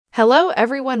Hello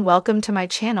everyone, welcome to my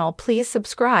channel. Please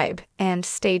subscribe and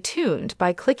stay tuned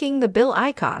by clicking the bell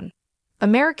icon.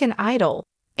 American Idol,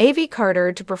 Abi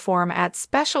Carter to perform at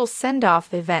special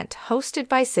send-off event hosted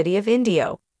by City of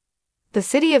Indio. The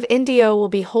City of Indio will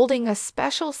be holding a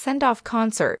special send-off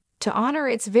concert to honor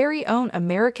its very own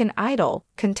American Idol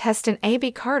contestant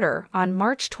Abi Carter on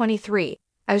March 23,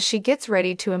 as she gets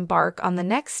ready to embark on the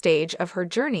next stage of her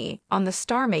journey on the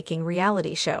star-making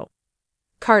reality show.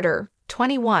 Carter,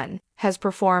 21, has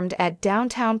performed at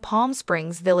downtown Palm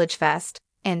Springs Village Fest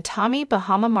and Tommy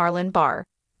Bahama Marlin Bar,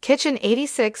 Kitchen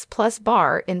 86 Plus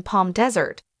Bar in Palm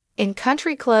Desert, in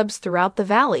country clubs throughout the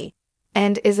valley,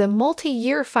 and is a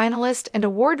multi-year finalist and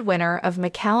award winner of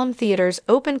McCallum Theater's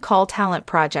Open Call Talent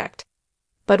Project.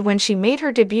 But when she made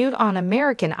her debut on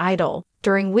American Idol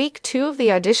during week 2 of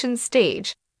the audition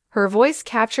stage, her voice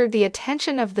captured the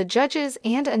attention of the judges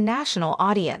and a national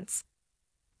audience.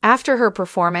 After her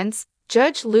performance,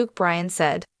 Judge Luke Bryan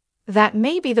said, "That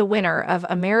may be the winner of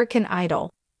American Idol."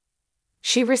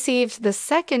 She received the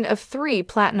second of 3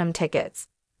 platinum tickets.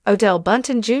 Odell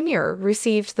Bunton Jr.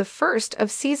 received the first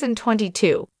of season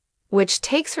 22, which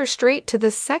takes her straight to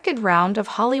the second round of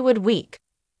Hollywood Week.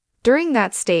 During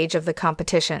that stage of the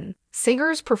competition,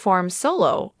 singers perform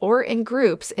solo or in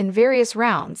groups in various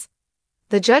rounds.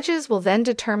 The judges will then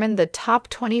determine the top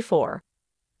 24.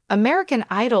 American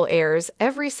Idol airs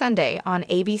every Sunday on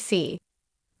ABC.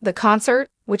 The concert,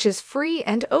 which is free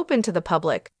and open to the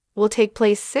public, will take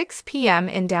place 6 p.m.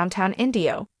 in downtown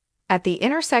Indio, at the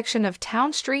intersection of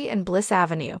Town Street and Bliss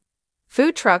Avenue.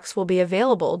 Food trucks will be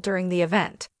available during the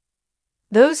event.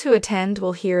 Those who attend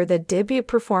will hear the debut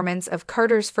performance of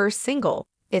Carter's first single,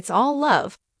 It's All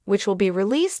Love, which will be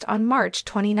released on March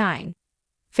 29.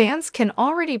 Fans can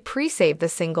already pre-save the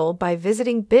single by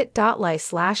visiting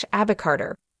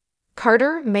bit.ly/abicarter.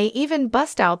 Carter may even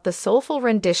bust out the soulful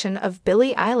rendition of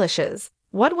Billie Eilish's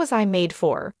What Was I Made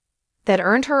For? That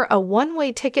earned her a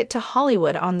one-way ticket to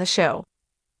Hollywood on the show.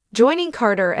 Joining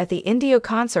Carter at the Indio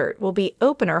concert will be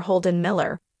opener Holden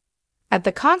Miller. At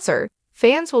the concert,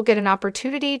 fans will get an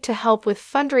opportunity to help with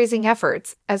fundraising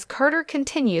efforts as Carter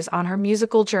continues on her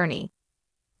musical journey.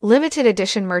 Limited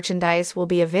edition merchandise will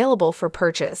be available for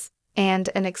purchase, and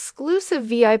an exclusive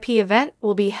VIP event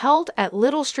will be held at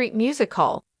Little Street Music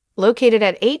Hall, located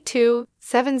at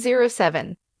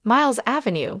 82707 Miles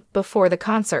Avenue, before the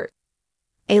concert.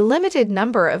 A limited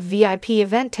number of VIP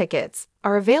event tickets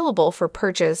are available for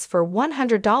purchase for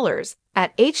 $100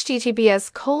 at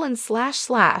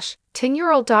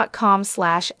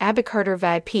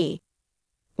https://10yearold.com/abicartervip.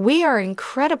 We are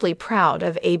incredibly proud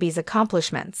of Abi's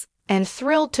accomplishments and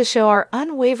thrilled to show our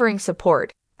unwavering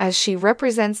support as she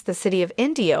represents the City of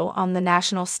Indio on the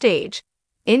national stage,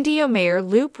 Indio Mayor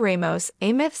Lupe Ramos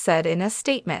Amith said in a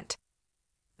statement.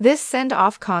 This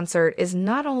send-off concert is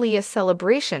not only a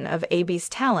celebration of Abi's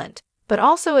talent, but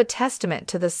also a testament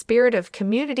to the spirit of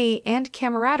community and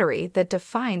camaraderie that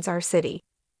defines our city.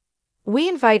 We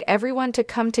invite everyone to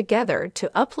come together to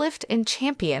uplift and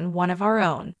champion one of our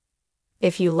own.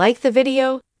 If you like the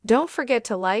video, don't forget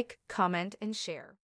to like, comment, and share.